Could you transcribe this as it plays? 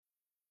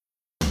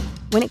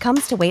When it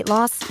comes to weight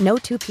loss, no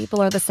two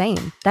people are the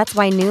same. That's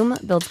why Noom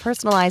builds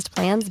personalized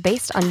plans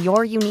based on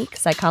your unique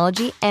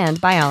psychology and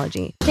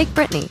biology. Take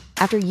Brittany.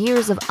 After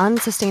years of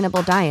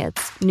unsustainable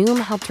diets, Noom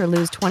helped her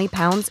lose 20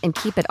 pounds and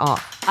keep it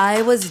off.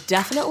 I was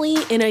definitely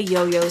in a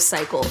yo-yo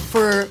cycle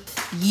for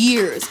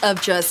years of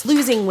just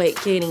losing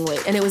weight, gaining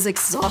weight, and it was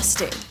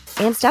exhausting.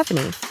 And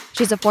Stephanie.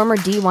 She's a former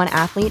D1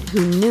 athlete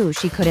who knew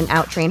she couldn't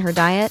outtrain her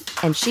diet,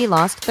 and she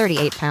lost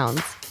 38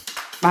 pounds.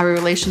 My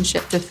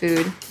relationship to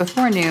food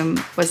before Noom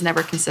was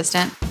never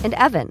consistent. And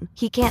Evan,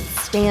 he can't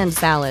stand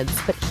salads,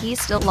 but he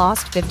still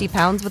lost 50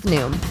 pounds with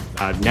Noom.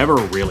 I never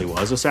really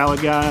was a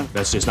salad guy.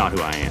 That's just not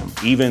who I am.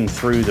 Even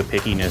through the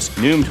pickiness,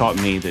 Noom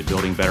taught me that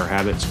building better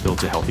habits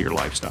builds a healthier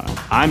lifestyle.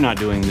 I'm not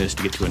doing this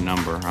to get to a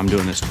number. I'm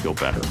doing this to feel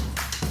better.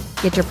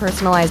 Get your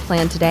personalized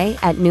plan today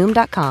at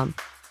Noom.com.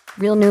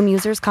 Real Noom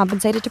users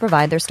compensated to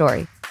provide their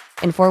story.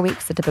 In 4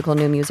 weeks, the typical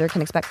Noom user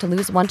can expect to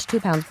lose 1 to 2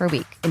 pounds per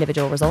week.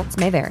 Individual results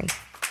may vary.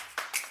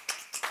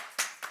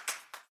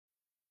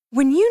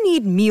 When you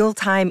need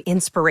mealtime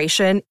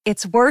inspiration,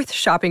 it's worth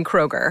shopping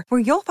Kroger, where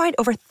you'll find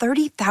over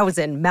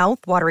 30,000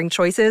 mouth-watering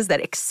choices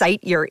that excite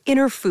your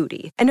inner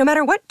foodie. And no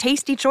matter what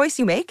tasty choice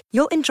you make,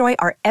 you'll enjoy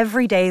our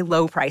everyday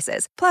low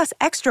prices, plus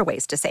extra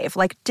ways to save,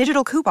 like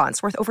digital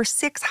coupons worth over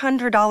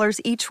 $600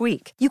 each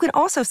week. You can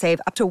also save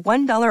up to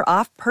 $1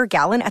 off per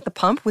gallon at the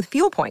pump with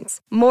fuel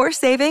points. More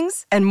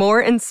savings and more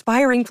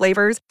inspiring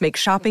flavors make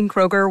shopping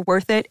Kroger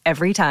worth it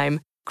every time.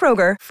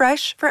 Kroger,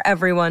 fresh for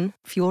everyone.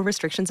 Fuel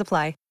restrictions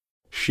apply.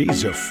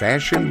 She's a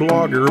fashion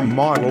blogger,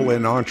 model,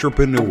 and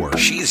entrepreneur.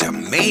 She's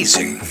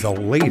amazing. The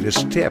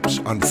latest tips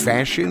on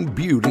fashion,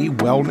 beauty,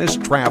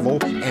 wellness,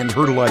 travel, and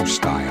her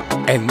lifestyle.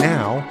 And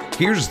now,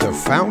 here's the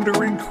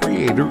founder and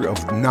creator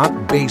of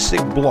Not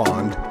Basic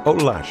Blonde,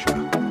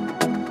 Olasha.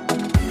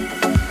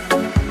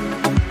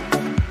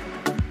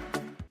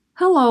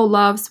 Hello,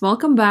 loves.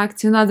 Welcome back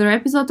to another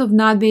episode of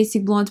Not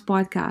Basic Blonde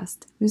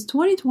podcast. With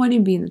 2020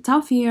 being a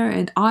tough year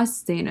and us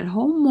staying at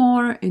home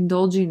more,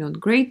 indulging on a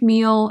great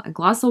meal, a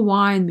glass of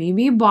wine,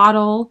 maybe a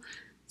bottle,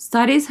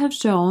 studies have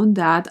shown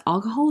that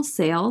alcohol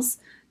sales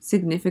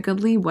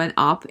significantly went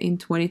up in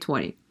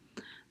 2020.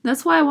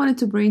 That's why I wanted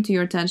to bring to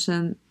your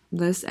attention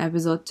this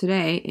episode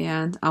today,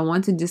 and I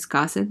want to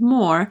discuss it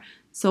more.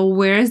 So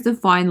where is the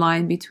fine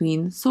line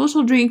between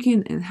social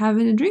drinking and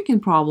having a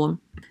drinking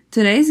problem?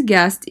 Today's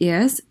guest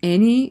is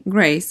Annie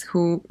Grace,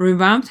 who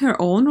revamped her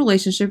own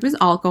relationship with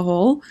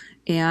alcohol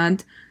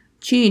and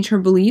changed her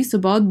beliefs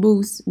about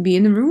booze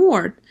being a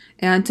reward.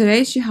 And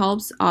today she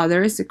helps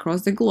others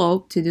across the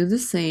globe to do the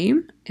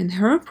same, and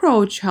her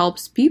approach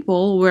helps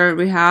people where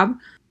rehab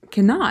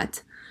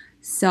cannot.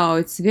 So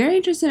it's a very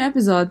interesting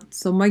episode.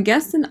 So my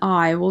guest and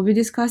I will be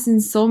discussing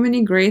so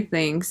many great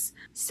things.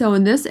 So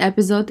in this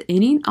episode,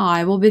 Annie and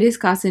I will be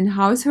discussing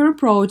how is her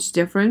approach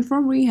different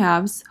from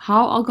rehabs,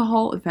 how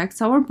alcohol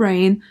affects our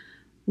brain,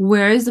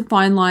 where is the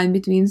fine line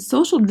between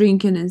social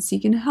drinking and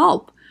seeking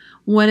help,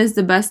 when is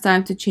the best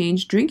time to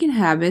change drinking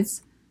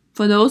habits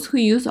for those who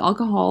use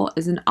alcohol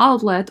as an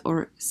outlet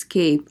or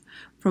escape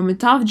from a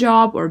tough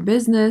job or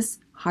business,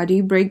 how do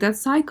you break that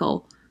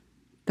cycle,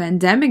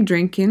 pandemic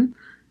drinking,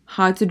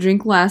 how to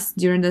drink less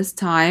during this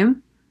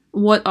time,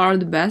 what are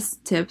the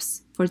best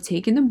tips for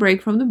taking a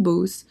break from the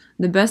booze,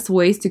 the best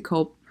ways to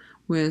cope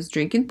with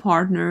drinking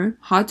partner,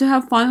 how to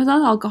have fun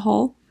without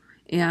alcohol,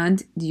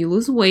 and do you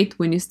lose weight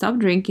when you stop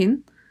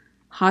drinking,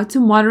 how to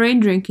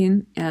moderate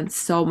drinking, and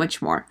so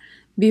much more.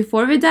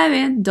 Before we dive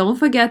in, don't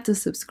forget to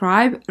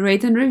subscribe,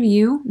 rate, and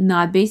review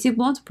Not Basic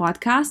Blonde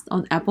podcast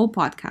on Apple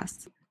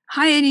Podcasts.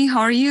 Hi, Annie.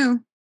 How are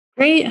you?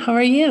 Great. How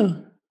are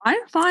you?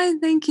 I'm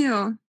fine. Thank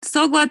you.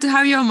 So glad to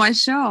have you on my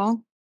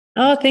show.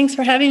 Oh, thanks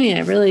for having me.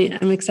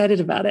 I'm excited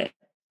about it.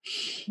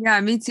 Yeah,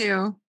 me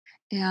too.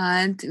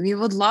 And we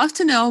would love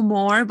to know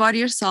more about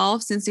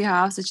yourself since you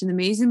have such an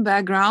amazing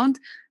background.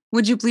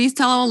 Would you please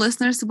tell our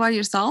listeners about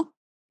yourself?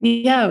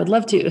 Yeah, I would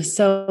love to.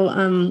 So,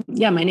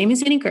 my name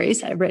is Annie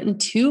Grace. I've written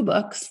 2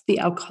 books, The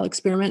Alcohol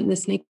Experiment and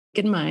This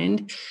Naked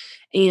Mind,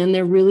 and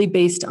they're really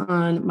based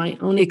on my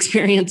own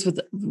experience with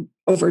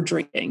over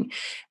drinking.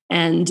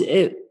 And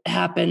it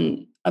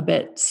happened a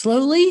bit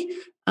slowly.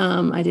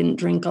 I didn't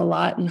drink a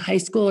lot in high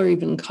school or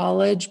even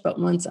college, but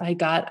once I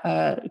got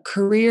a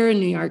career in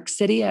New York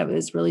City, I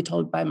was really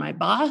told by my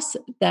boss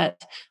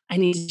that I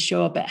needed to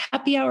show up at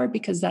happy hour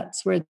because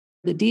that's where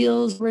the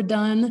deals were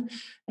done.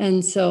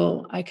 And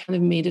so I kind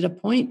of made it a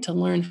point to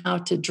learn how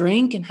to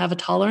drink and have a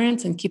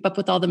tolerance and keep up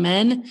with all the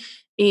men.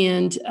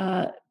 And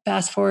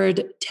fast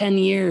forward 10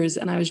 years,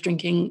 and I was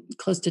drinking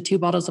close to 2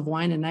 bottles of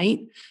wine a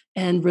night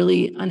and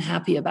really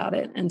unhappy about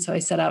it. And so I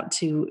set out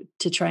to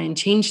try and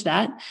change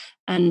that.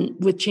 And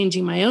with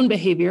changing my own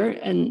behavior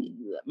and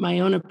my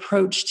own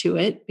approach to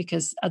it,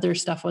 because other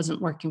stuff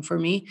wasn't working for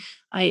me,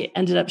 I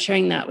ended up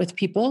sharing that with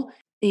people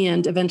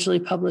and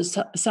eventually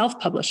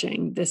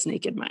self-publishing This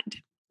Naked Mind.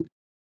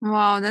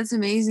 Wow, that's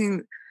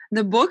amazing.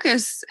 The book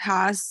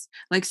has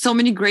like so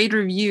many great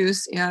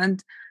reviews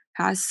and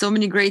has so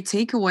many great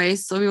takeaways.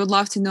 So we would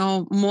love to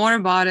know more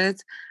about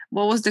it.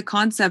 What was the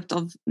concept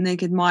of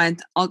Naked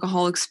Mind,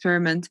 Alcohol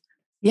Experiment?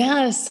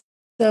 Yes.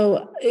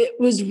 So it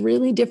was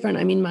really different.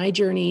 I mean, my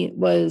journey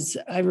was,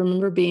 I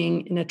remember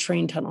being in a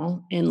train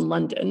tunnel in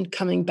London,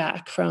 coming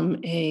back from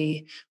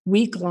a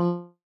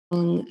week-long,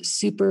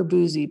 super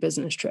boozy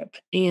business trip.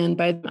 And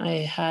by then I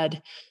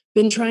had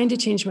been trying to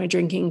change my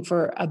drinking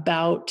for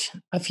about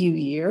a few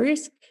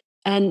years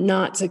and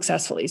not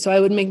successfully. So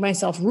I would make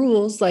myself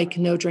rules like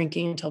no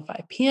drinking until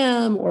 5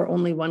 p.m. or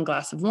only one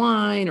glass of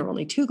wine or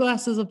only 2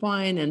 glasses of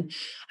wine. And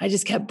I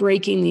just kept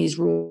breaking these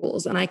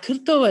rules. And I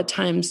could go at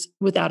times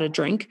without a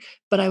drink,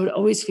 but I would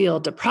always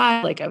feel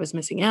deprived, like I was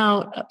missing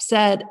out,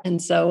 upset.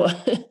 And so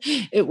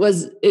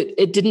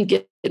it didn't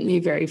get me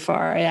very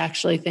far. I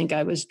actually think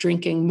I was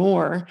drinking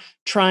more,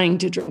 trying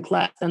to drink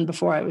less than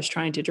before I was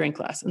trying to drink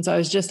less. And so I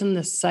was just in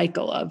this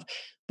cycle of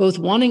both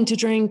wanting to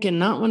drink and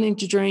not wanting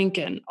to drink,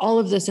 and all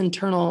of this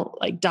internal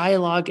like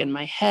dialogue in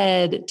my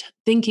head,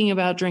 thinking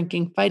about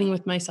drinking, fighting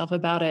with myself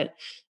about it.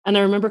 And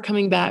I remember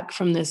coming back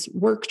from this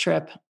work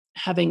trip,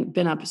 having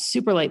been up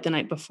super late the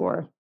night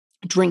before,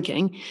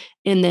 drinking.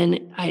 And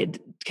then I had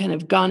kind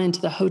of gone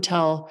into the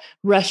hotel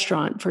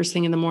restaurant first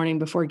thing in the morning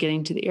before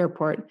getting to the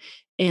airport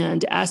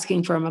and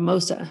asking for a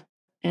mimosa.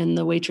 And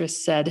the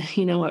waitress said,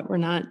 you know what, we're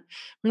not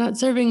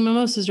serving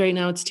mimosas right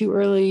now. It's too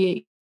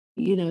early.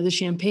 The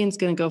champagne's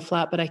going to go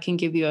flat, but I can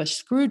give you a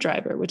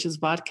screwdriver, which is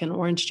vodka and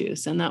orange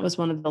juice. And that was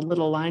one of the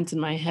little lines in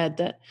my head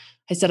that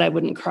I said I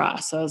wouldn't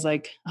cross. So I was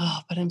like, oh,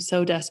 but I'm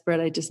so desperate.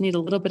 I just need a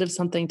little bit of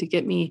something to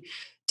get me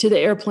to the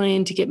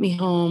airplane, to get me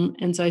home.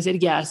 And so I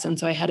said, yes. And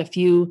so I had a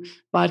few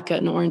vodka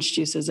and orange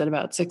juices at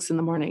about 6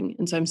 a.m.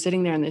 And so I'm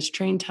sitting there in this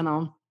train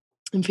tunnel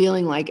and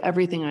feeling like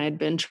everything I had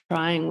been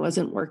trying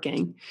wasn't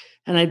working.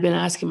 And I'd been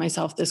asking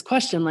myself this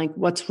question, like,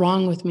 what's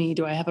wrong with me?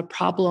 Do I have a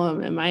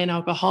problem? Am I an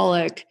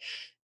alcoholic?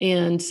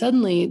 And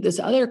suddenly this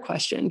other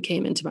question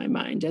came into my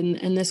mind.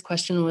 And this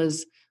question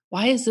was,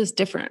 why is this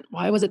different?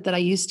 Why was it that I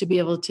used to be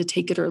able to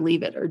take it or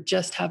leave it, or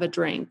just have a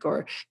drink,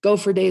 or go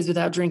for days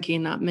without drinking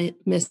and not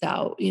miss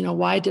out?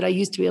 Why did I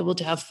used to be able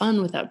to have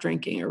fun without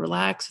drinking or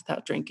relax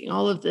without drinking?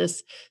 All of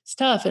this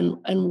stuff, and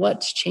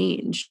what's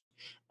changed?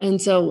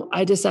 And so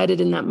I decided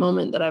in that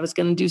moment that I was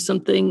going to do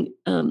something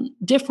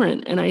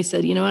different. And I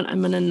said, you know what,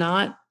 I'm going to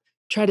not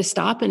try to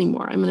stop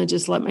anymore. I'm going to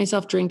just let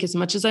myself drink as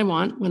much as I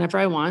want, whenever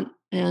I want.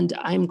 And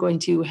I'm going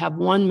to have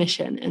one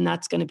mission, and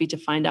that's going to be to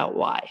find out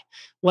why.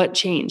 What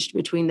changed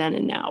between then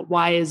and now?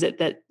 Why is it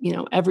that,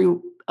 every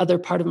other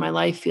part of my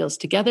life feels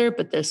together,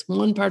 but this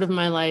one part of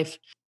my life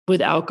with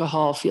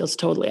alcohol feels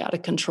totally out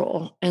of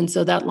control? And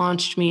so that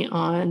launched me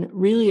on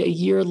really a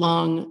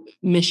year-long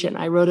mission.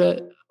 I wrote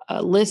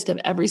a list of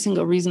every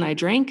single reason I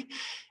drank.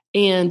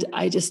 And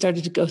I just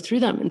started to go through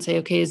them and say,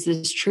 okay, is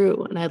this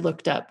true? And I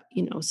looked up,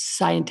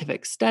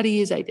 scientific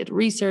studies, I did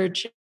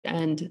research,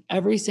 and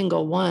every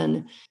single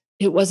one,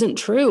 it wasn't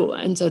true.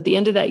 And so at the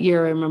end of that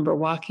year, I remember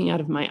walking out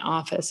of my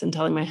office and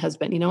telling my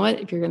husband, you know what,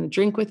 if you're going to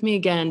drink with me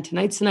again,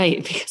 tonight's the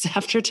night, because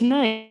after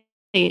tonight,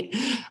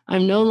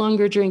 I'm no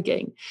longer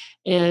drinking.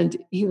 And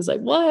he was like,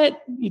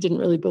 what? He didn't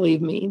really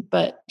believe me.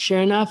 But sure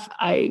enough,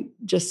 I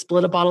just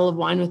split a bottle of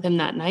wine with him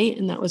that night.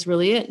 And that was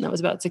really it. And that was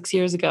about 6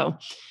 years ago.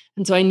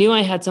 And so I knew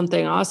I had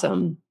something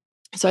awesome.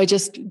 So I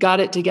just got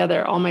it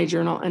together, all my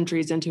journal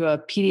entries into a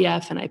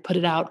PDF, and I put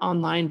it out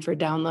online for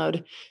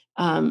download,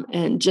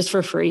 and just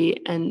for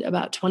free. And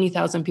about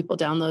 20,000 people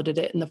downloaded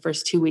it in the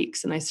first 2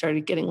 weeks. And I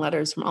started getting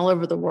letters from all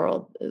over the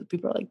world.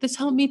 People are like, this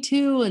helped me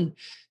too. And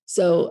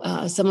so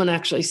someone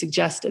actually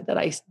suggested that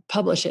I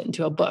publish it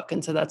into a book.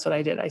 And so that's what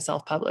I did. I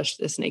self-published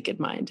This Naked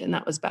Mind. And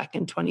that was back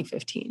in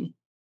 2015.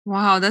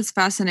 Wow, that's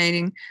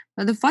fascinating.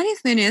 But the funny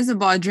thing is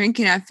about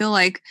drinking, I feel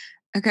like,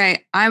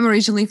 okay, I'm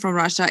originally from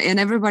Russia, and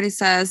everybody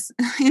says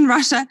in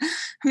Russia,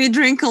 we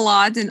drink a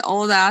lot and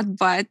all that.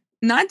 But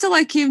not until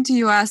I came to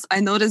US,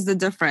 I noticed the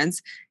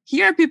difference.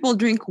 Here, people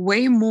drink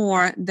way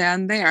more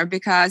than there,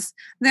 because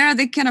there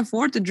they can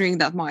afford to drink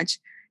that much.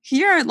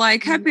 Here,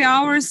 like happy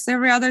hours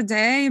every other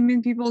day. I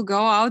mean, people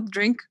go out,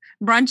 drink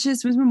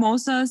brunches with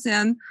mimosas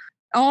and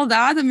all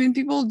that. I mean,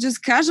 people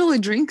just casually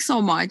drink so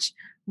much.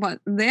 But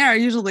there,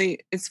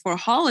 usually it's for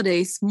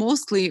holidays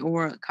mostly,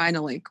 or kind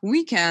of like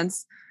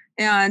weekends.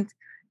 And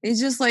it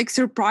just like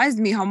surprised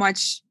me how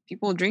much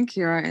people drink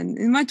here. And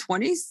in my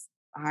 20s,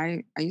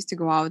 I used to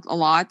go out a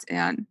lot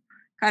and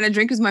kind of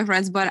drink with my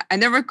friends, but I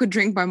never could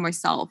drink by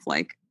myself.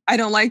 Like, I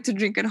don't like to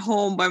drink at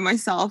home by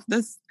myself.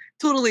 That's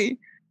totally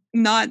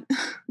not,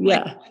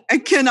 yeah. I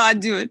cannot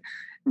do it.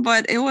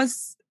 But it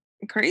was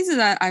crazy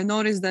that I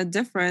noticed that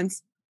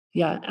difference.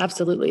 Yeah,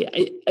 absolutely.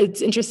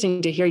 It's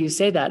interesting to hear you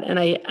say that. And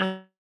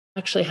I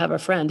actually have a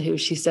friend who,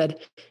 she said,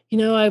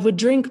 I would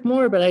drink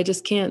more, but I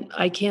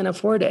can't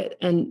afford it.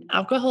 And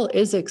alcohol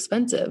is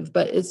expensive,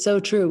 but it's so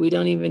true. We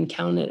don't even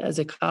count it as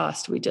a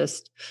cost. We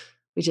just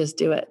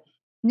do it.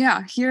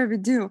 Yeah, here we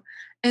do.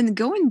 And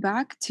going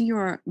back to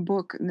your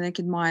book,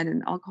 Naked Mind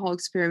and Alcohol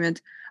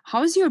Experiment,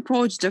 how is your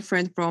approach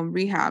different from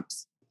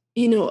rehabs?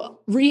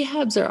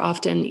 Rehabs are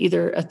often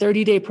either a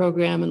 30-day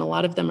program, and a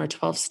lot of them are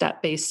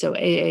 12-step based, so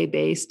AA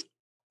based.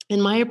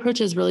 And my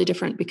approach is really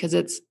different because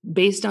it's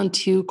based on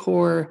 2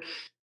 core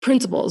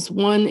principles.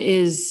 One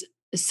is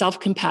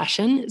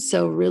self-compassion.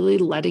 So really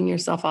letting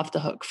yourself off the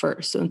hook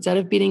first. So instead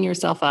of beating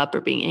yourself up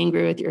or being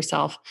angry with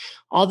yourself,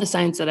 all the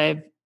science that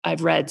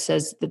I've read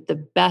says that the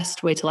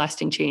best way to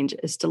lasting change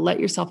is to let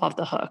yourself off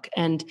the hook.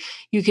 And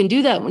you can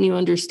do that when you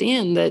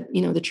understand that,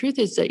 the truth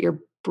is that your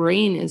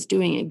brain is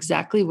doing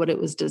exactly what it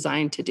was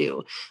designed to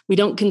do. We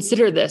don't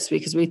consider this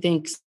because we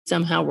think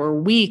somehow we're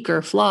weak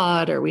or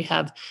flawed, or we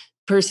have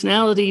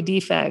personality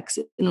defects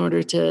in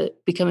order to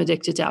become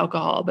addicted to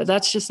alcohol. But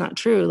that's just not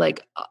true.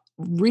 Like,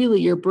 really,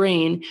 your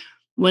brain,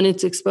 when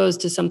it's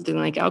exposed to something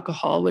like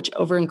alcohol, which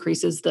over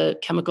increases the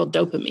chemical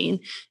dopamine,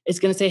 is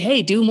going to say,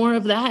 hey, do more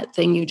of that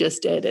thing you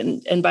just did.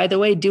 And by the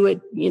way, do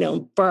it,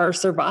 for our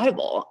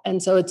survival.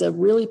 And so it's a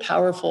really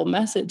powerful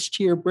message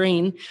to your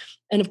brain.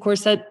 And of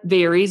course, that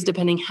varies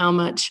depending how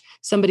much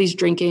somebody's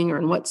drinking or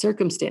in what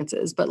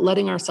circumstances, but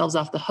letting ourselves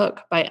off the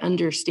hook by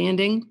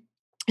understanding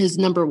is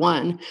number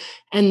one.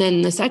 And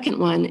then the second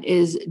one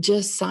is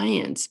just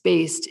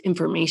science-based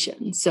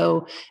information.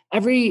 So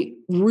every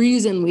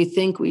reason we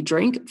think we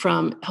drink,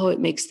 from, it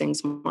makes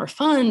things more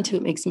fun, to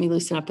it makes me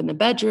loosen up in the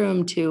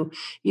bedroom, to,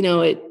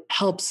 it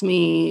helps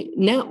me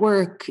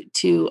network,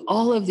 to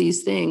all of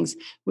these things.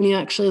 When you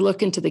actually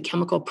look into the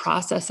chemical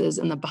processes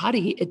in the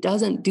body, it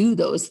doesn't do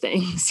those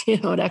things.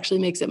 It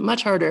actually makes it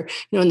much harder.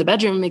 In the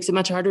bedroom, it makes it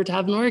much harder to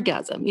have an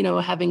orgasm.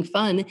 Having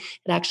fun,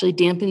 it actually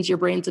dampens your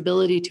brain's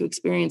ability to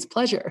experience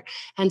pleasure.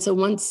 And so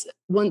once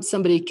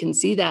somebody can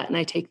see that, and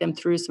I take them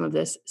through some of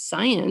this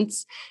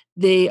science,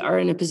 they are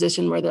in a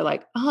position where they're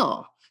like,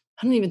 oh,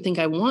 I don't even think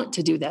I want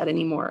to do that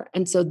anymore.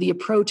 And so the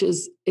approach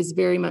is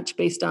very much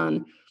based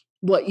on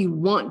what you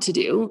want to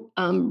do,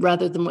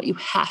 rather than what you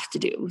have to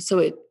do. So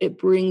it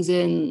brings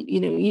in,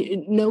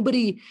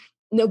 nobody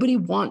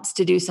wants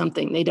to do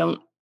something they don't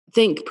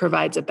think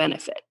provides a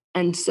benefit.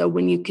 And so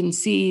when you can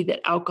see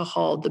that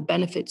alcohol, the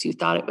benefits you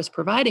thought it was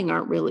providing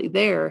aren't really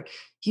there,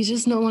 you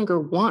just no longer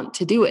want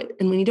to do it.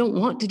 And when you don't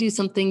want to do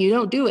something, you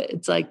don't do it.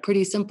 It's like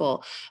pretty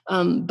simple.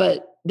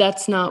 But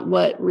that's not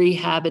what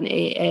rehab and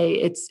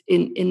AA, it's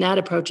in that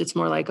approach, it's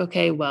more like,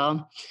 okay,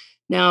 well,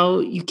 now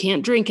you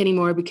can't drink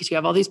anymore because you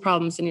have all these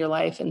problems in your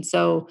life. And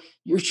so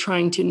you're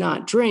trying to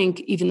not drink,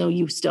 even though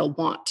you still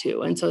want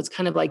to. And so it's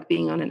kind of like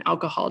being on an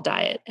alcohol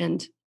diet.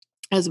 And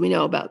as we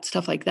know about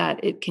stuff like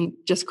that, it can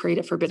just create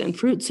a forbidden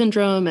fruit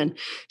syndrome and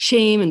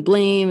shame and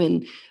blame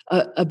and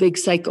a big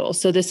cycle.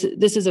 So this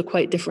is a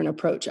quite different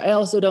approach. I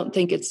also don't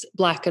think it's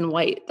black and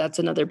white. That's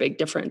another big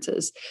difference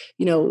is,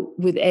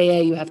 with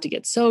AA, you have to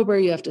get sober,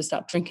 you have to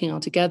stop drinking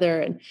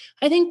altogether. And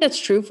I think that's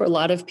true for a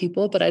lot of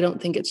people, but I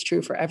don't think it's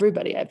true for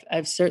everybody.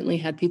 I've certainly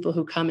had people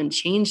who come and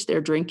change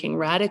their drinking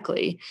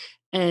radically.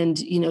 And,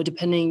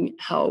 depending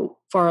how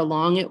far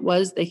along it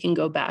was, they can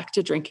go back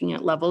to drinking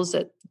at levels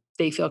that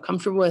they feel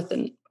comfortable with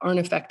and aren't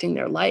affecting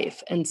their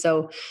life. And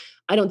so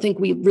I don't think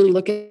we really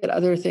look at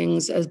other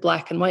things as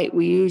black and white.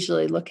 We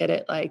usually look at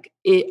it like,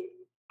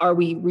 are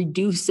we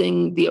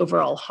reducing the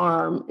overall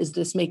harm? Is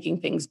this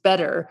making things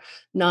better?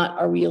 Not,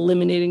 are we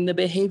eliminating the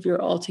behavior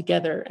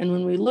altogether? And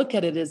when we look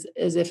at it as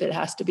if it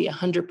has to be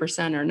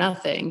 100% or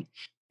nothing,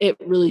 it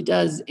really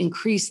does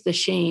increase the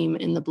shame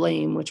and the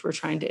blame, which we're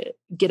trying to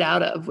get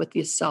out of with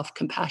this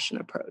self-compassion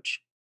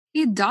approach.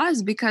 It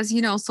does, because,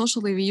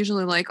 socially we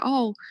usually like,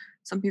 oh,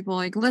 some people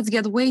like, let's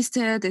get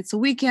wasted. It's a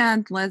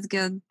weekend. Let's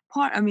get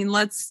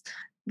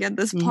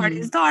this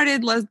party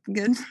started. Let's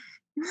get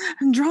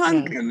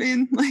drunk. Yeah. I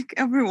mean, like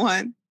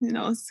everyone,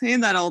 saying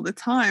that all the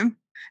time.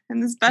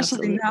 And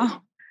especially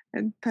now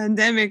in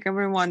pandemic,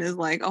 everyone is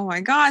like, oh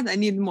my God, I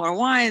need more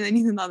wine. I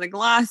need another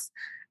glass.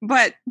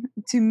 But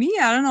to me,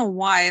 I don't know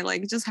why,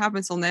 like it just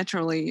happens so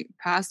naturally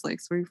past like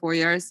 3-4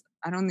 years.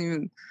 I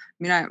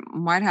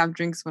might have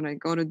drinks when I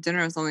go to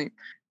dinner or something.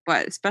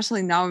 But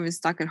especially now we're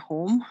stuck at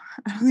home,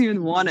 I don't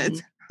even want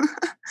it.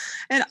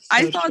 And so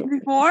I thought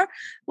before,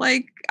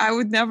 like I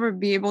would never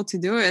be able to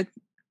do it.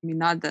 I mean,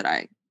 not that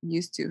I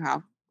used to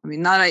have. I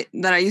mean, not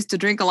that I used to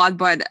drink a lot,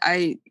 but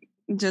I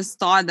just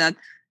thought that,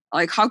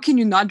 like, how can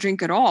you not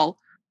drink at all?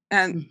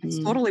 And it's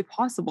totally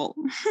possible.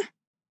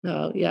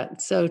 Oh, yeah.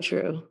 So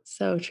true.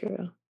 So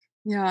true.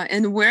 Yeah.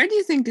 And where do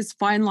you think this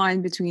fine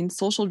line between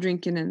social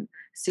drinking and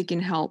seeking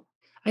help?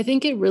 I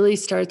think it really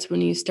starts when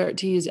you start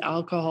to use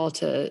alcohol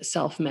to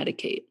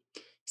self-medicate.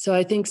 So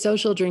I think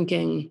social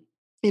drinking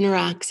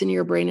interacts in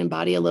your brain and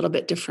body a little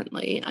bit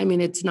differently. I mean,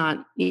 it's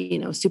not,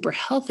 super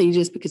healthy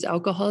just because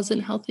alcohol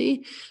isn't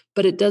healthy,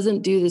 but it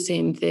doesn't do the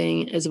same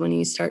thing as when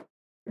you start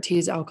to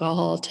use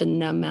alcohol to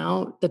numb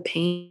out the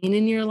pain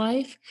in your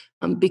life,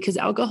 because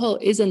alcohol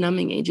is a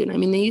numbing agent. I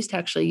mean, they used to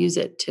actually use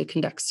it to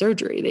conduct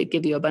surgery. They'd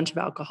give you a bunch of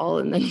alcohol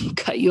and then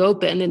cut you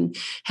open, and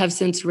have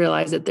since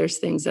realized that there's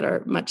things that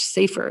are much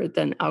safer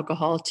than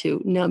alcohol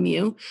to numb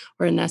you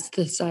or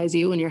anesthetize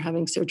you when you're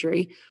having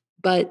surgery.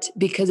 But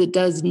because it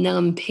does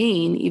numb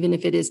pain, even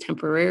if it is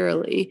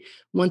temporarily,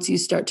 once you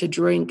start to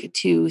drink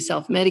to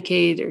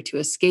self-medicate or to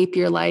escape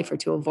your life or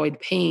to avoid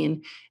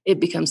pain,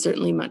 it becomes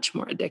certainly much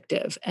more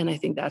addictive. And I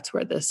think that's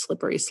where the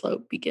slippery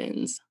slope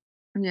begins.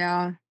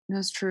 Yeah,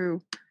 that's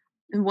true.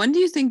 And when do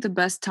you think the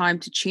best time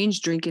to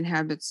change drinking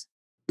habits?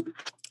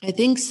 I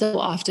think so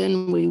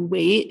often we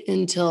wait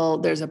until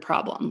there's a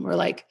problem. We're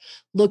like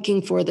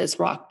looking for this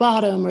rock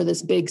bottom or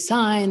this big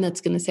sign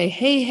that's going to say,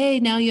 hey,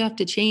 now you have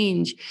to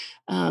change.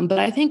 But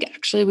I think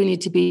actually we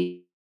need to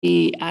be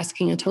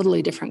asking a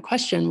totally different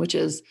question, which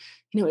is,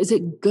 is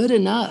it good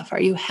enough?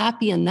 Are you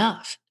happy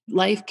enough?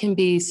 Life can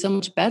be so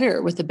much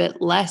better with a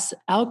bit less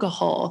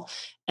alcohol.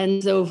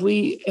 And so if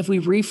we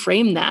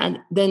reframe that,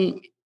 then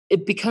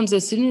it becomes,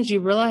 as soon as you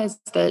realize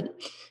that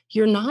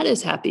you're not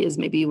as happy as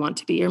maybe you want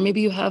to be, or maybe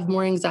you have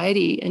more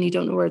anxiety and you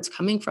don't know where it's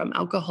coming from.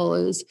 Alcohol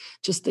is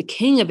just the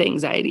king of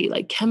anxiety.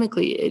 Like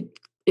chemically,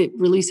 it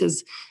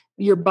releases,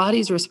 your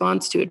body's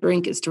response to a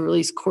drink is to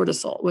release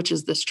cortisol, which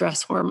is the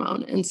stress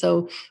hormone. And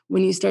so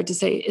when you start to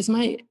say,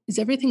 is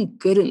everything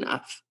good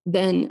enough?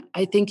 Then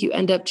I think you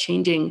end up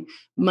changing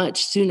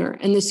much sooner.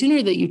 And the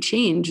sooner that you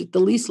change, the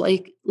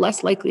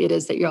less likely it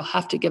is that you'll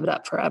have to give it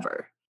up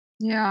forever.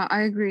 Yeah,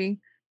 I agree.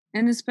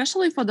 And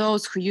especially for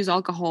those who use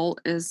alcohol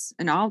as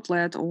an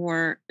outlet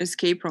or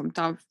escape from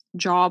tough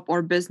job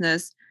or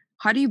business,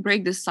 how do you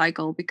break this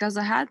cycle? Because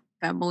I had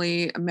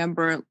family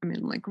member,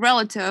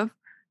 relative,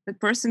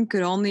 person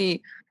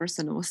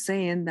was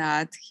saying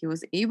that he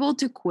was able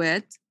to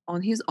quit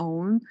on his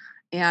own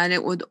and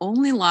it would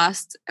only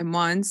last a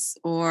month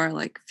or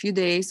like a few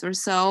days or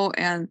so.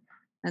 And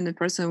the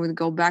person would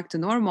go back to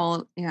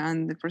normal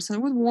and the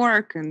person would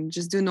work and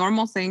just do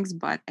normal things.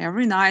 But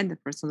every night the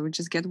person would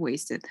just get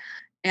wasted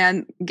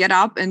and get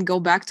up and go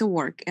back to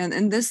work. And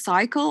in this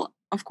cycle,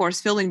 of course,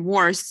 feeling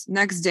worse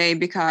next day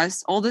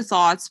because all the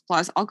thoughts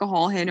plus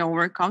alcohol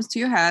hangover comes to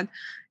your head.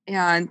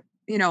 And,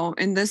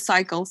 in this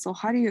cycle. So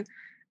how do you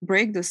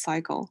break this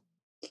cycle?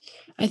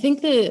 I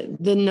think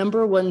the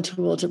number one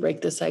tool to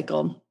break the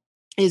cycle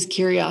is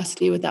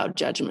curiosity without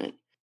judgment.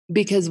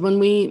 Because when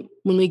we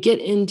get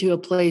into a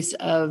place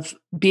of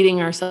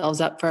beating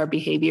ourselves up for our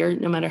behavior,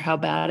 no matter how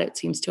bad it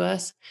seems to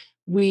us,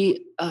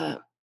 we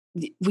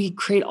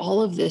create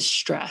all of this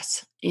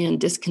stress and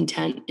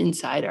discontent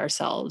inside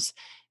ourselves.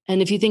 And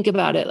if you think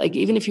about it, like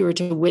even if you were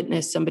to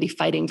witness somebody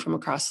fighting from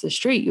across the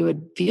street, you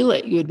would feel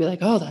it. You would be like,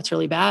 oh, that's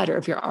really bad. Or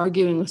if you're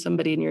arguing with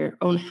somebody in your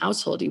own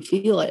household, you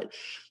feel it.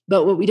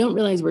 But what we don't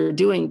realize we're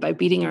doing by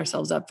beating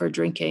ourselves up for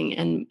drinking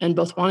and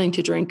both wanting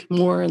to drink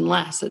more and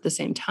less at the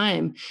same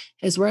time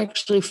is we're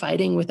actually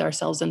fighting with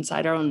ourselves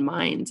inside our own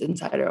minds,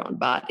 inside our own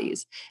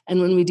bodies.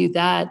 And when we do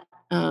that,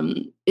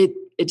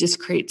 it just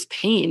creates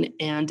pain.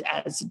 And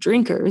as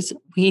drinkers,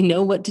 we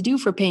know what to do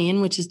for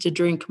pain, which is to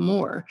drink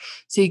more.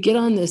 So you get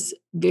on this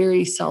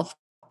very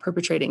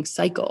self-perpetrating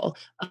cycle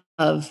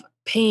of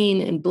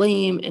pain and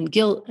blame and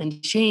guilt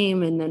and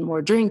shame, and then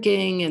more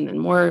drinking and then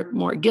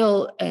more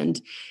guilt. And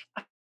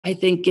I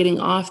think getting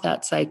off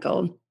that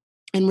cycle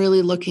and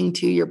really looking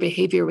to your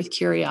behavior with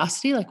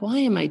curiosity, like, why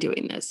am I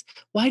doing this?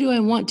 Why do I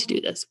want to do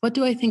this? What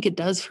do I think it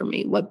does for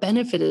me? What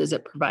benefit is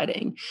it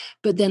providing?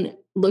 But then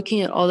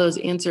looking at all those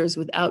answers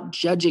without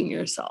judging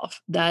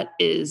yourself, that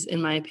is,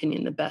 in my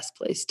opinion, the best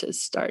place to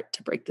start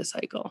to break the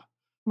cycle.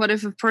 What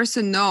if a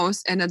person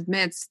knows and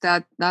admits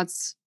that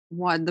that's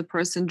what the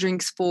person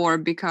drinks for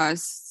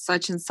because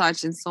such and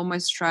such and so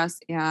much stress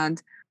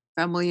and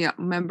family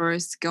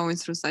members going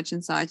through such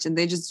and such, and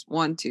they just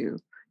want to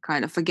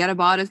kind of forget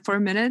about it for a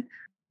minute?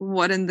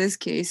 What in this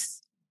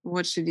case,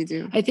 what should you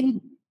do? I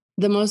think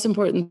the most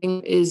important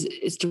thing is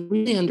to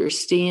really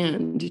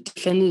understand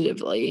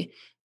definitively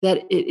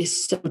that it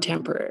is so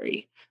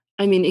temporary.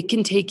 I mean, it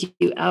can take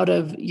you out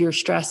of your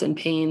stress and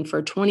pain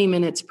for 20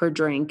 minutes per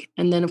drink.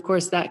 And then, of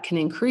course, that can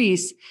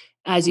increase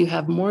as you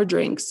have more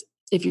drinks.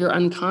 If you're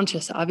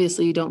unconscious,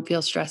 obviously you don't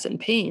feel stress and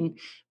pain.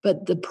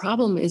 But the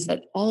problem is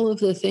that all of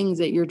the things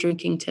that you're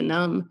drinking to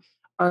numb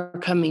are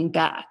coming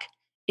back.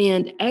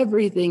 And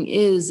everything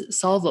is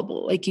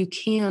solvable. Like you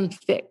can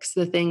fix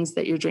the things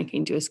that you're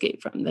drinking to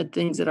escape from, the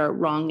things that are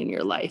wrong in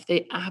your life.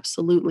 They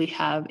absolutely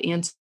have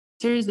answers.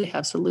 They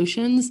have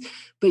solutions,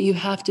 but you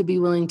have to be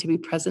willing to be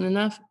present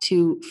enough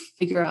to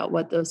figure out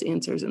what those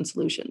answers and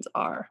solutions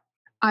are.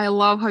 I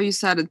love how you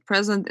said it,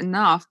 present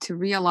enough to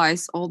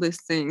realize all these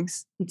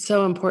things. It's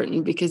so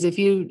important because if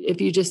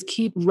you just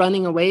keep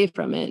running away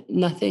from it,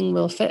 nothing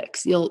will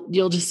fix. You'll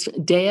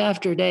just day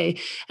after day.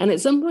 And at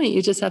some point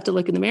you just have to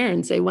look in the mirror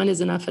and say, when is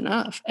enough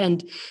enough?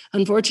 And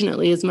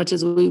unfortunately, as much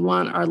as we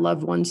want our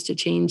loved ones to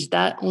change,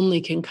 that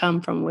only can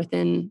come from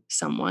within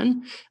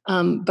someone.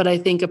 But I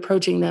think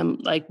approaching them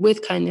like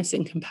with kindness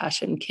and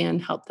compassion can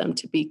help them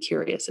to be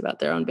curious about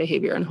their own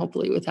behavior and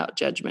hopefully without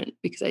judgment,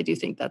 because I do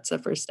think that's the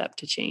first step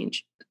to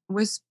change.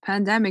 With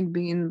pandemic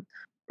being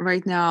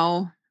right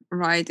now,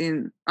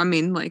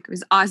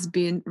 with us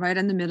being right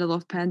in the middle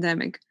of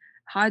pandemic,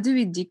 how do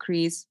we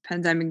decrease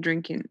pandemic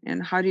drinking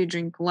and how do you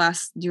drink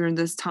less during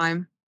this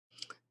time?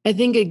 I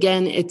think,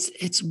 again,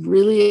 it's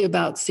really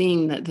about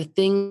seeing that the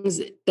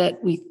things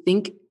that we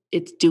think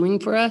it's doing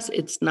for us,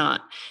 it's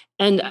not.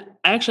 And I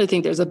actually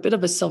think there's a bit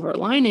of a silver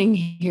lining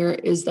here,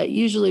 is that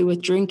usually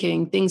with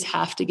drinking, things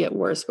have to get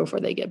worse before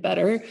they get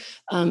better,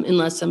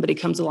 unless somebody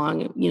comes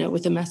along,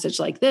 with a message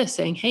like this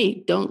saying,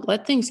 hey, don't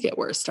let things get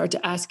worse. Start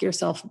to ask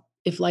yourself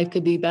if life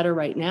could be better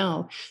right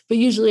now. But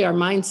usually our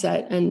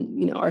mindset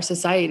and, our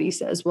society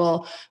says,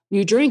 well,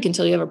 you drink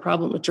until you have a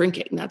problem with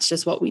drinking. That's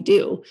just what we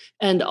do.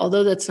 And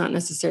although that's not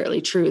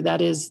necessarily true,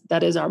 that is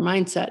our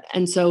mindset.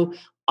 And so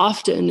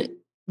often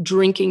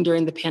drinking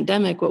during the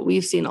pandemic, what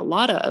we've seen a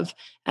lot of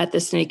at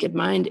This Naked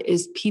Mind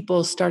is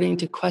people starting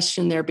to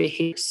question their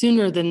behavior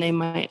sooner than they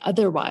might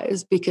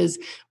otherwise, because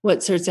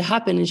what starts to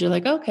happen is you're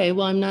like, okay,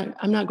 well, I'm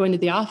not going to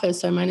the office,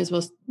 so I might as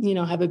well,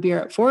 have a beer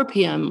at 4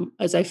 p.m.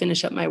 as I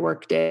finish up my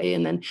work day.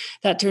 And then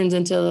that turns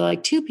into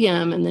like 2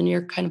 p.m. And then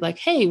you're kind of like,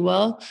 hey,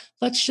 well,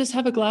 let's just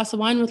have a glass of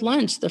wine with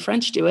lunch. The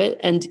French do it.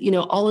 And,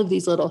 all of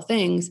these little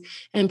things.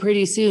 And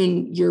pretty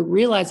soon you're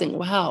realizing,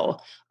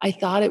 wow, I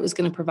thought it was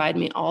going to provide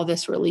me all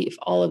this relief,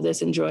 all of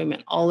this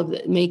enjoyment, all of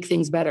it, make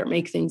things better,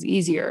 make things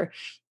easier.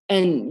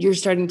 And you're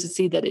starting to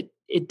see that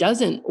it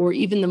doesn't, or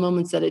even the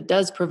moments that it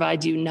does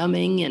provide you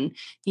numbing and,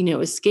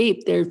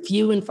 escape, they're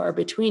few and far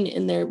between,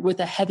 and they're with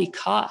a heavy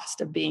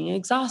cost of being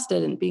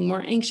exhausted and being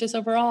more anxious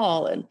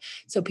overall. And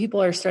so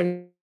people are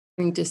starting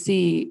to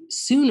see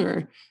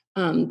sooner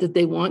that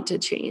they want to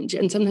change.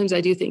 And sometimes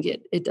I do think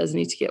it does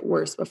need to get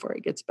worse before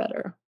it gets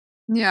better.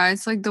 Yeah,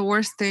 it's like the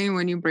worst thing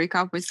when you break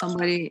up with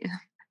somebody,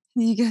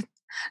 you get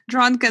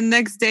drunk and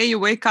next day you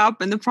wake up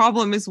and the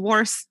problem is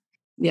worse.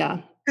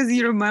 Yeah. Because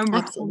you remember.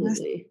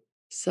 Absolutely.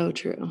 So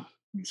true.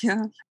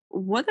 Yeah.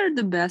 What are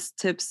the best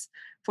tips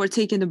for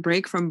taking a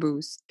break from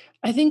booze?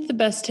 I think the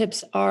best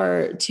tips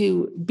are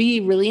to be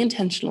really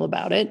intentional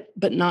about it,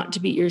 but not to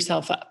beat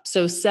yourself up.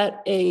 So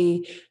set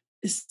a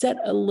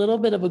little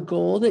bit of a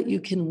goal that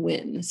you can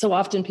win. So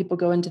often people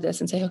go into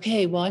this and say,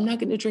 okay, well, I'm not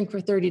going to drink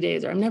for 30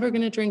 days, or I'm never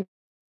going to drink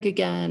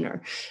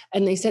again,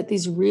 and they set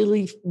these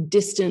really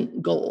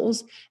distant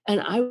goals. And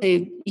I would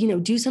say,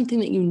 do something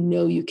that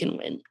you can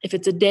win. If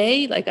it's a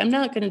day, like I'm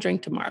not going to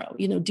drink tomorrow,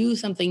 do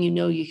something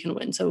you can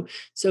win. So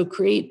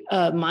create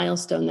a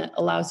milestone that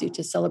allows you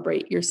to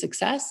celebrate your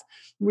success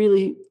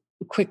really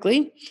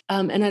quickly.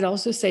 And I'd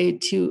also say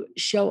to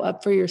show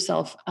up for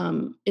yourself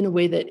in a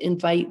way that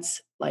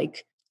invites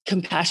like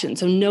compassion.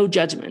 So no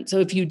judgment. So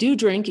if you do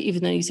drink,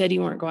 even though you said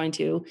you weren't going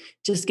to,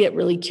 just get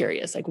really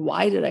curious. Like,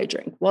 why did I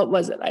drink? What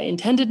was it? I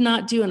intended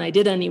not to, and I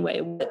did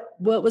anyway.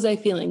 What was I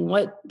feeling?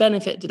 What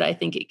benefit did I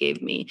think it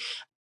gave me?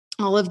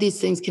 All of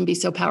these things can be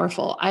so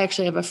powerful. I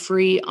actually have a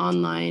free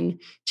online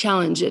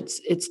challenge.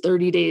 It's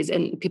 30 days,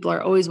 and people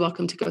are always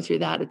welcome to go through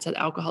that. It's at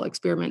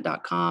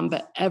alcoholexperiment.com.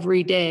 But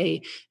every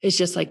day is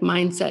just like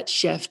mindset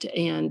shift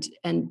and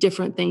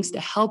different things to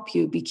help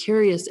you be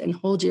curious and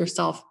hold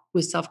yourself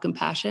with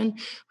self-compassion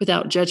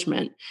without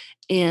judgment.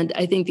 And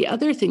I think the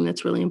other thing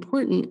that's really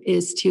important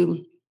is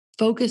to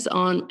focus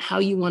on how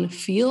you want to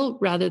feel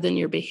rather than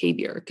your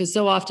behavior. Because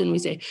so often we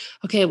say,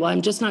 okay, well,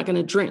 I'm just not going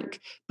to drink.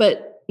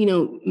 But,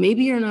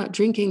 maybe you're not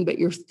drinking, but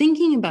you're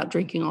thinking about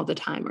drinking all the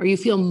time, or you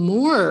feel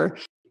more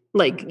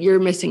like you're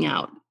missing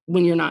out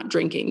when you're not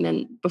drinking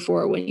than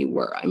before when you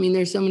were. I mean,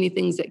 there's so many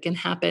things that can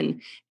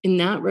happen in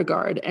that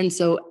regard. And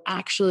so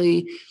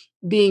actually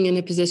being in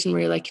a position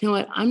where you're like,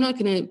 what, I'm not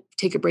going to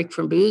take a break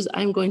from booze.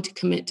 I'm going to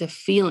commit to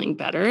feeling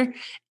better,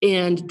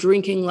 and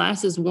drinking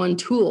less is one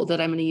tool that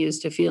I'm going to use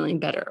to feeling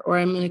better. Or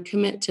I'm going to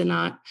commit to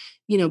not,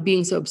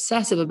 being so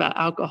obsessive about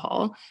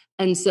alcohol.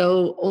 And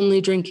so only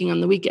drinking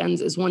on the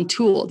weekends is one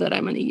tool that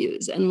I'm going to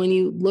use. And when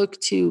you look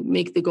to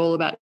make the goal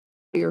about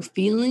your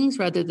feelings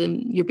rather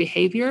than your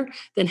behavior,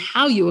 then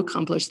how you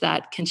accomplish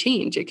that can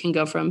change. It can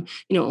go from,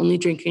 only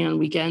drinking on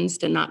weekends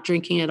to not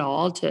drinking at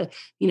all to,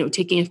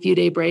 taking a few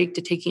day break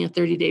to taking a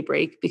 30-day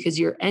break, because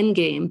your end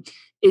game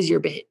is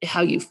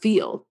how you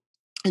feel.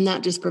 And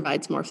that just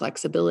provides more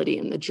flexibility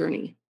in the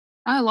journey.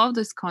 I love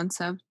this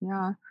concept.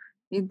 Yeah.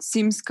 It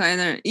seems kind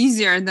of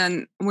easier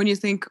than when you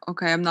think,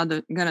 okay, I'm not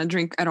going to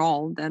drink at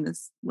all. Then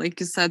it's like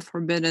you said,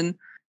 forbidden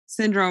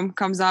syndrome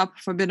comes up,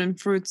 forbidden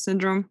fruit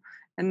syndrome.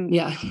 And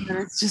yeah,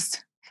 it's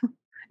just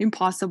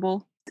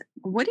impossible.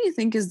 What do you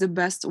think is the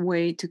best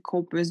way to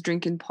cope with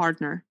drinking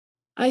partner?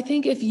 I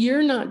think if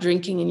you're not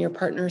drinking and your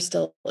partner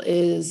still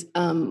is,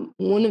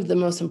 one of the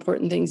most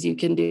important things you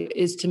can do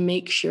is to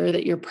make sure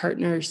that your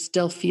partner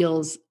still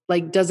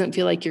doesn't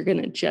feel like you're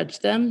going to judge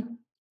them.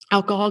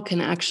 Alcohol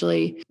can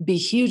actually be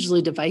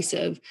hugely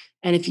divisive.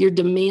 And if you're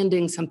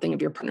demanding something of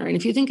your partner, and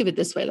if you think of it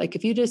this way, like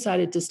if you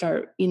decided to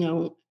start,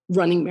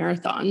 running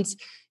marathons,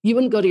 you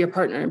wouldn't go to your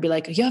partner and be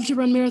like, you have to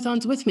run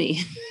marathons with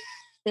me.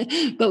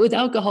 But with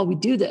alcohol, we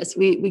do this.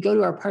 We go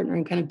to our partner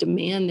and kind of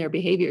demand their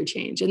behavior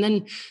change. And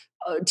then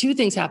two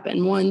things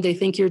happen. One, they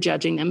think you're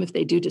judging them if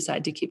they do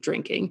decide to keep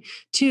drinking.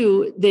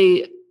 Two,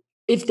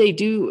 if they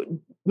do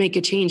make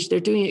a change, they're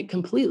doing it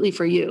completely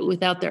for you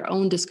without their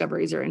own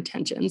discoveries or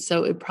intentions.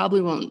 So it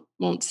probably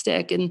won't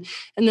stick. And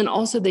then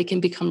also they can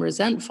become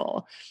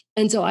resentful.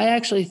 And so I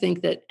actually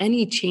think that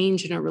any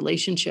change in a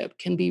relationship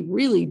can be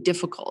really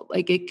difficult.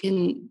 Like it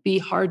can be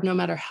hard no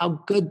matter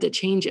how good the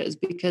change is,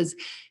 because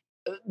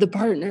the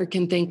partner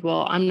can think,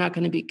 well, I'm not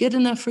going to be good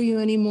enough for you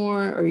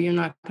anymore, or you're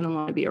not going to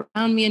want to be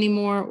around me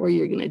anymore, or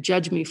you're going to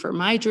judge me for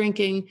my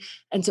drinking.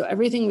 And so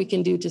everything we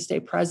can do to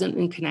stay present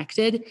and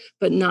connected,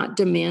 but not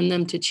demand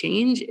them to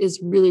change, is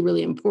really,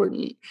 really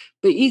important.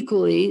 But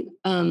equally,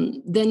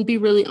 then be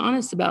really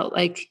honest about,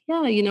 like,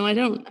 yeah, I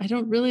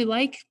don't really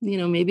like,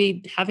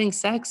 maybe having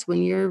sex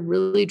when you're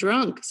really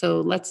drunk.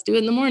 So let's do it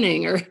in the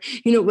morning, or,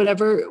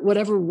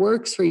 whatever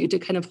works for you to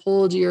kind of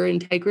hold your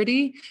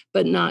integrity,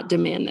 but not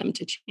demand them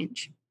to change.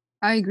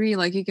 I agree.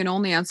 Like, you can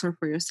only answer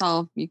for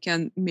yourself. You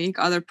can make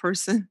other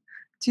person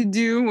to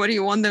do what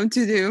you want them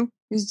to do.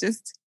 It's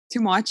just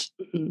too much.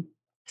 Mm-hmm.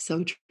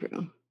 So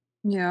true.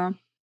 Yeah.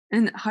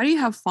 And how do you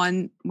have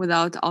fun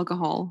without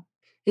alcohol?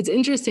 It's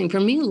interesting. For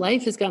me,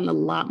 life has gotten a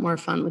lot more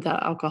fun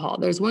without alcohol.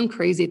 There's one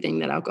crazy thing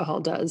that alcohol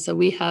does. So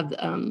we have,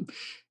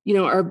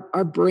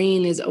 our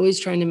brain is always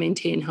trying to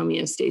maintain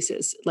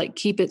homeostasis, like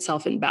keep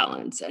itself in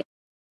balance.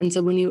 And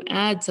so when you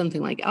add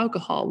something like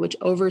alcohol, which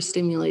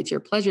overstimulates your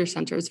pleasure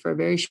centers for a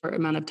very short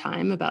amount of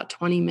time, about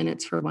 20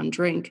 minutes for one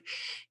drink,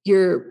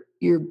 your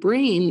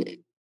brain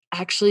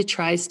actually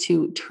tries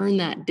to turn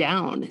that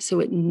down. So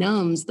it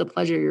numbs the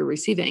pleasure you're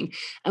receiving.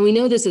 And we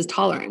know this is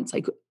tolerance.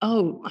 Like,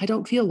 oh, I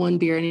don't feel one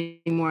beer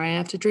anymore, I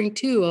have to drink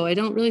two. Oh, I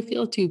don't really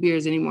feel two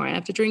beers anymore, I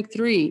have to drink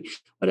three,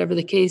 whatever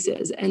the case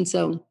is. And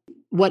so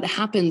what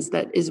happens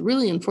that is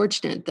really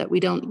unfortunate that we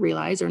don't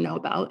realize or know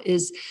about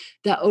is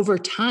that over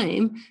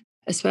time,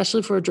 especially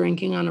if we're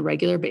drinking on a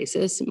regular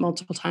basis,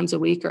 multiple times a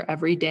week or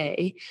every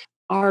day,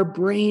 our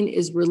brain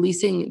is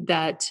releasing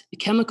that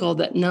chemical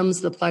that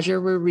numbs the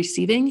pleasure we're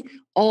receiving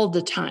all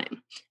the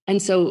time.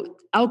 And so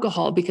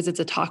alcohol, because it's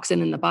a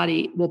toxin in the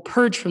body, will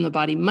purge from the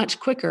body much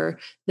quicker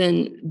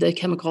than the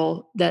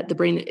chemical that the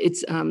brain,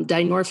 it's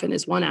dynorphin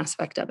is one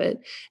aspect of it.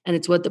 And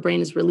it's what the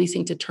brain is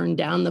releasing to turn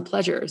down the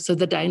pleasure. So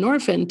the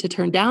dynorphin to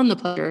turn down the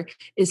pleasure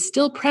is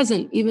still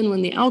present even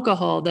when the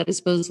alcohol that is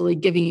supposedly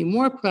giving you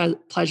more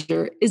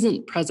pleasure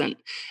isn't present.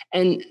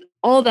 And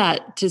all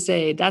that to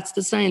say, that's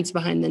the science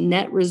behind the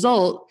net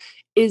result,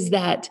 is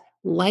that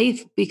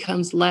life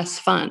becomes less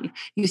fun.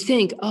 You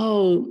think,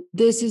 oh,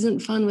 this isn't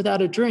fun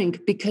without a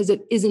drink, because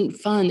it isn't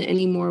fun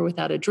anymore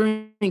without a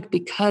drink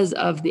because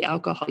of the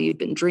alcohol you've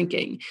been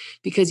drinking,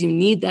 because you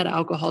need that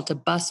alcohol to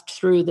bust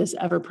through this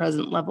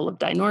ever-present level of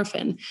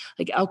dynorphin.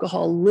 Like,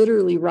 alcohol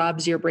literally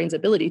robs your brain's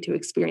ability to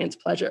experience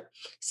pleasure.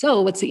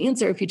 So what's the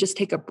answer? If you just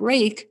take a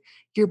break,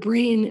 your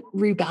brain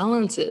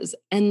rebalances,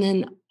 and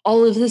then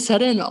all of a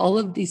sudden, all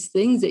of these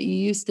things that you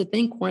used to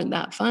think weren't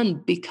that fun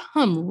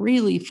become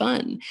really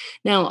fun.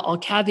 Now, I'll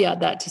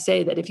caveat that to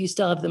say that if you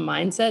still have the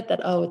mindset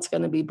that, oh, it's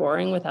going to be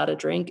boring without a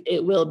drink,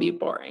 it will be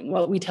boring.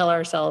 What we tell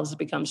ourselves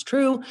becomes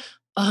true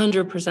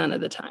 100%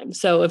 of the time.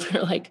 So if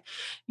you're like,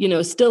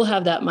 still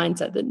have that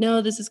mindset that,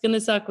 no, this is going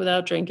to suck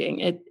without drinking,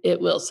 it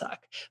will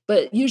suck.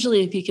 But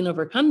usually if you can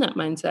overcome that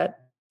mindset,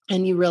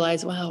 and you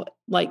realize, wow,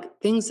 like,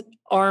 things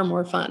are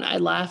more fun. I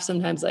laugh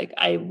sometimes, like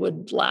I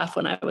would laugh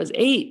when I was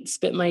 8,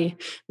 spit my,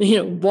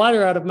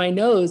 water out of my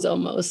nose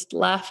almost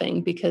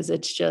laughing, because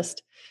it's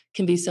just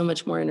can be so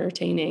much more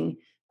entertaining,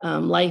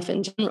 life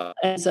in general.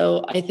 And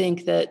so I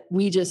think that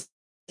we just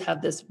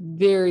have this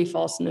very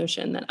false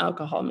notion that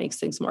alcohol makes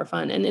things more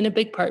fun. And in a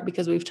big part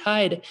because we've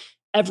tied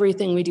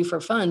everything we do for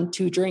fun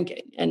to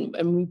drinking, and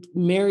we've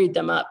married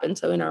them up. And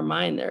so in our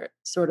mind, they're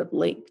sort of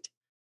linked.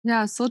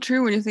 Yeah, so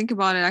true. When you think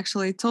about it,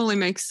 actually, it totally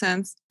makes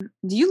sense.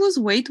 Do you lose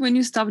weight when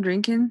you stop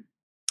drinking?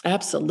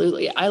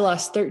 Absolutely. I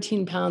lost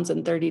 13 pounds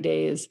in 30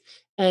 days.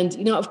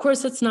 And, of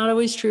course, that's not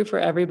always true for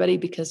everybody,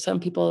 because some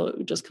people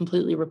just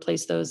completely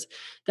replace those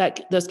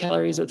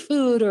calories with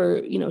food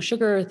or,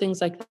 sugar or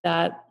things like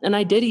that. And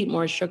I did eat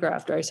more sugar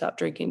after I stopped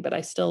drinking, but I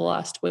still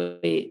lost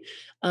weight.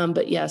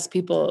 But yes,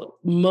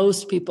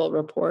 most people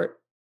report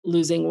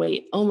losing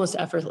weight almost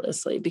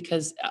effortlessly,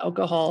 because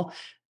alcohol,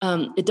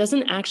 it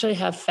doesn't actually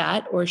have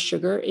fat or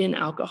sugar in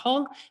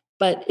alcohol,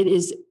 but it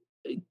is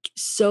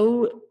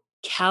so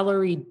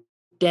calorie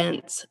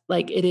dense.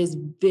 Like, it is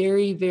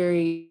very,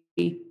 very,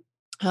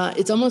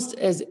 it's almost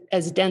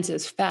as dense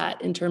as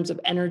fat in terms of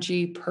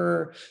energy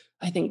per,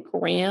 I think,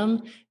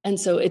 gram. And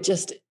so it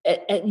just,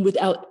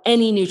 without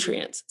any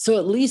nutrients. So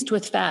at least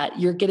with fat,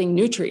 you're getting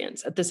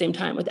nutrients at the same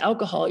time. With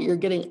alcohol, you're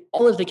getting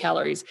all of the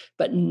calories,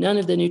 but none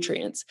of the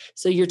nutrients.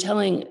 So you're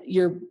telling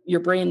your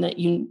brain that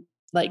you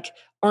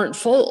aren't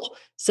full.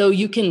 So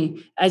you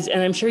can, and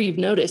I'm sure you've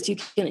noticed, you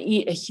can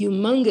eat a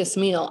humongous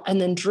meal and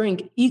then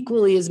drink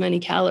equally as many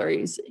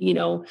calories.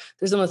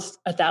 There's almost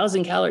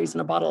 1,000 calories in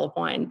a bottle of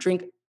wine.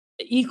 Drink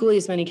equally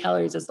as many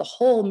calories as the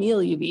whole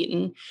meal you've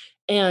eaten,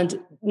 and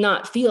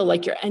not feel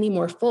like you're any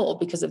more full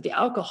because of the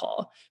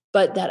alcohol.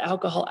 But that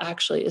alcohol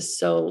actually is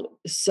so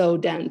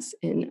dense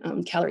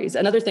in calories.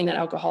 Another thing that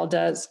alcohol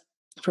does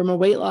from a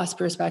weight loss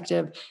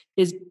perspective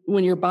is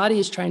when your body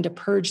is trying to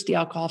purge the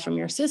alcohol from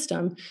your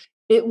system,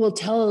 it will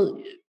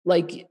tell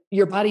like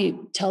your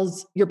brain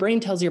tells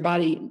your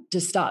body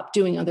to stop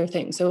doing other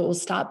things. So it will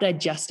stop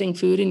digesting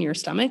food in your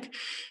stomach,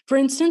 for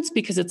instance,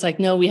 because it's like,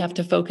 no, we have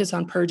to focus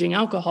on purging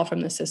alcohol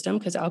from the system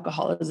because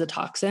alcohol is a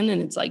toxin and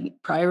it's like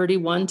priority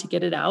one to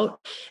get it out.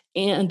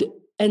 And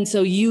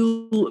so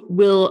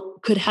you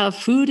could have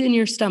food in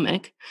your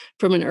stomach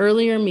from an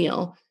earlier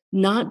meal,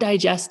 not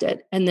digest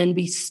it, and then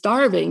be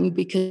starving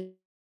because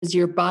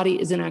your body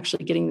isn't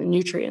actually getting the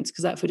nutrients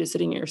because that food is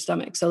sitting in your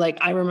stomach. So like,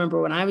 I remember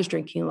when I was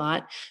drinking a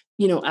lot,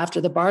 after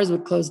the bars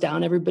would close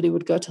down, everybody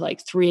would go to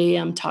like 3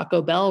 a.m.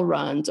 Taco Bell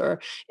runs, or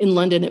in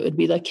London, it would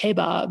be like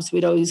kebabs.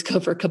 We'd always go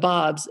for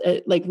kebabs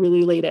at like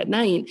really late at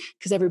night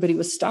because everybody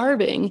was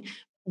starving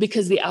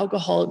because the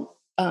alcohol,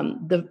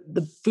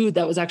 the food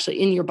that was actually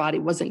in your body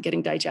wasn't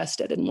getting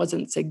digested and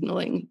wasn't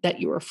signaling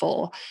that you were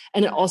full.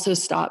 And it also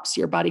stops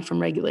your body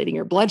from regulating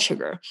your blood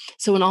sugar.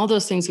 So when all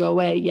those things go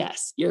away,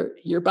 yes,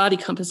 your body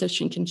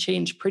composition can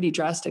change pretty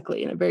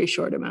drastically in a very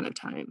short amount of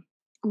time.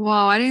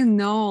 Wow, I didn't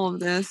know all of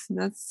this.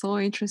 That's so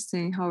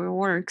interesting how it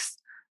works.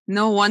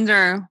 No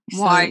wonder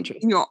why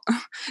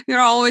you're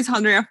always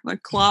hungry after a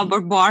club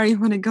or bar. You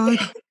want to go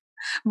to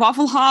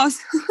Waffle House.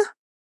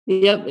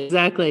 Yep,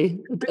 exactly.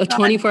 A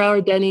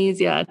 24-hour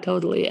Denny's. Yeah,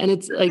 totally. And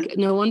it's like,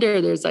 no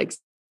wonder there's like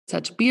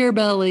such beer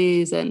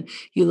bellies and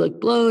you look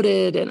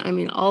bloated. And I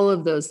mean, all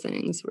of those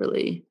things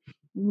really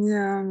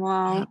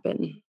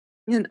happen.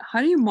 And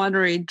how do you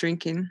moderate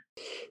drinking?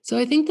 So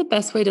I think the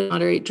best way to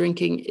moderate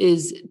drinking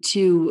is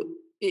to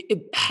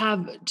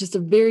have just a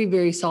very,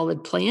 very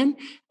solid plan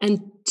and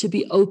to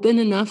be open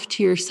enough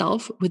to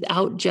yourself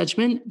without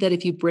judgment that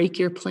if you break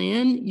your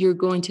plan, you're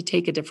going to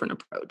take a different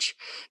approach.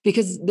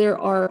 Because there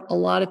are a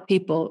lot of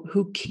people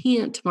who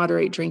can't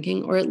moderate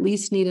drinking or at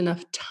least need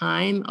enough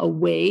time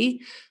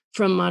away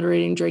from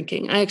moderating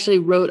drinking. I actually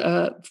wrote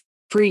a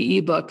free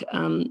ebook,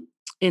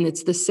 and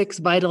it's the 6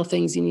 vital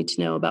things you need to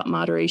know about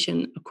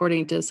moderation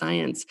according to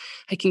science.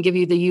 I can give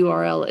you the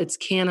URL. It's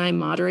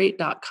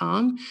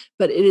canimoderate.com.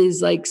 But it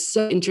is like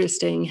so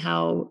interesting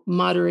how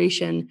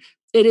moderation,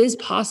 it is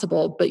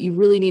possible, but you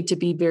really need to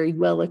be very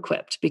well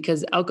equipped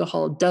because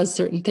alcohol does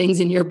certain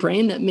things in your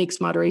brain that makes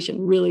moderation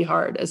really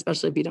hard,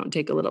 especially if you don't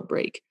take a little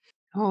break.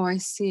 Oh, I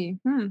see.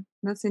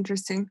 That's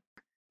interesting.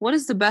 What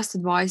is the best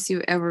advice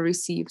you ever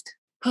received?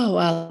 Oh,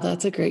 wow.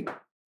 That's a great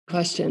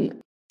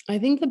question. I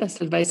think the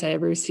best advice I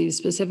ever received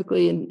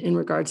specifically in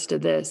regards to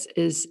this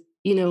is,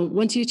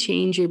 once you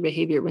change your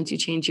behavior, once you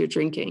change your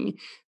drinking,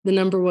 the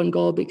number one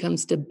goal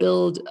becomes to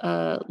build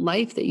a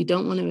life that you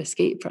don't want to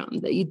escape from,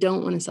 that you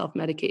don't want to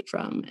self-medicate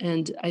from.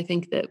 And I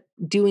think that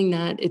doing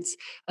that, it's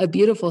a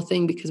beautiful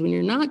thing because when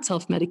you're not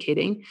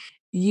self-medicating,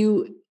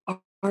 you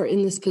are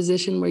in this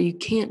position where you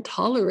can't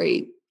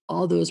tolerate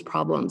all those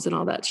problems and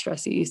all that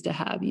stress you used to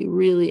have. You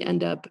really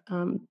end up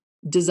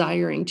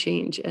desiring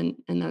change. And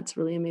that's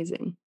really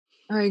amazing.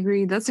 I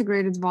agree. That's a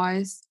great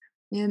advice.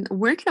 And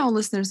where can our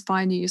listeners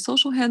find you? Your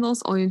social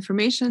handles, all your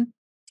information?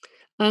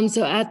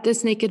 So at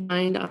This Naked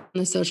Mind on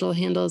the social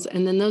handles.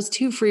 And then those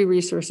 2 free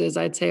resources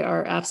I'd say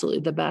are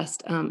absolutely the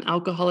best.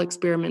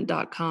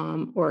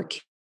 Alcoholexperiment.com or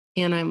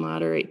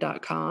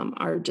canimoderate.com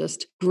are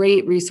just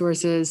great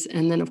resources.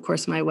 And then, of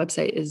course, my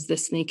website is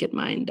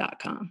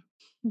thisnakedmind.com.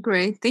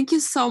 Great. Thank you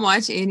so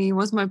much, Annie. It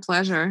was my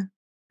pleasure.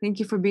 Thank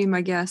you for being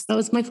my guest. That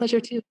was my pleasure,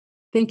 too.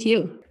 Thank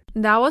you.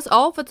 That was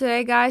all for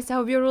today, guys. I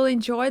hope you really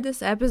enjoyed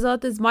this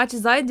episode as much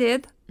as I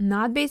did.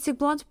 Not Basic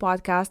Blonde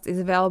podcast is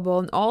available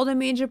on all the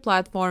major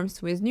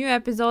platforms with new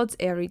episodes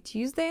every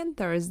Tuesday and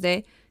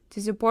Thursday.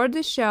 To support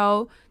the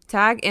show,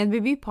 tag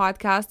NBB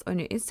Podcast on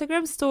your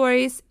Instagram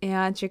stories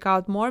and check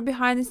out more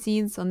behind the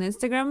scenes on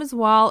Instagram as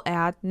well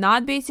at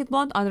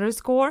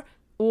notbasicblonde_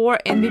 or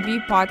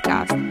NBB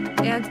Podcast.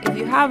 And if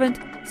you haven't,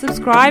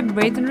 subscribe,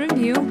 rate, and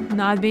review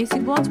Not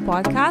Basic Blonde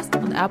podcast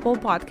on Apple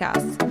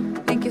Podcasts.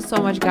 Thank you so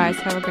much, guys.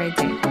 Have a great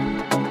day.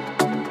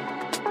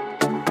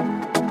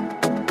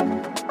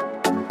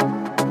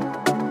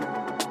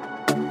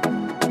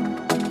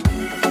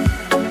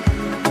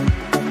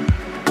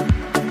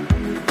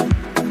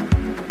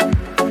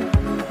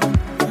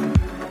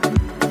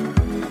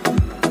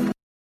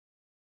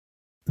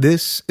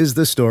 This is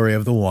the story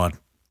of the one.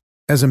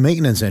 As a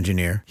maintenance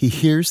engineer, he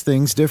hears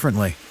things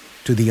differently.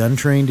 To the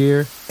untrained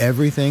ear,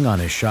 everything on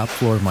his shop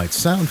floor might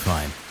sound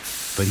fine,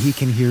 but he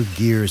can hear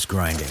gears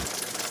grinding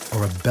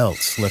or a belt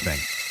slipping.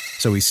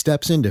 So he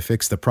steps in to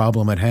fix the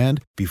problem at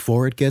hand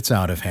before it gets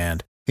out of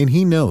hand. And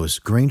he knows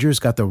Grainger's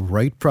got the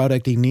right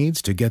product he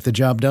needs to get the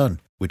job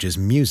done, which is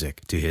music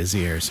to his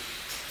ears.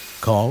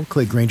 Call,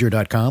 click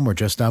Grainger.com, or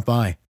just stop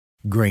by.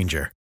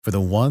 Grainger, for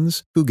the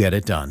ones who get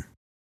it done.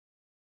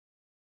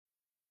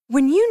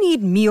 When you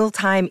need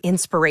mealtime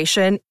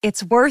inspiration,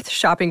 it's worth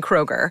shopping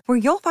Kroger, where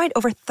you'll find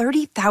over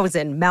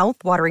 30,000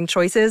 mouth-watering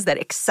choices that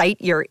excite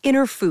your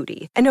inner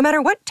foodie. And no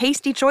matter what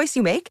tasty choice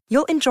you make,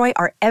 you'll enjoy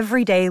our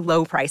everyday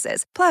low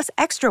prices, plus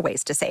extra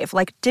ways to save,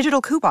 like digital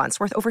coupons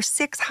worth over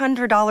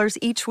 $600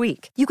 each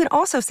week. You can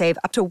also save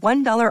up to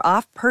 $1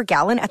 off per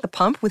gallon at the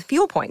pump with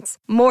fuel points.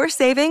 More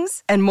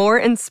savings and more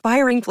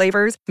inspiring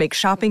flavors make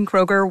shopping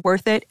Kroger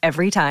worth it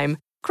every time.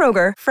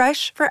 Kroger,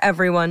 fresh for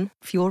everyone.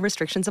 Fuel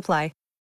restrictions apply.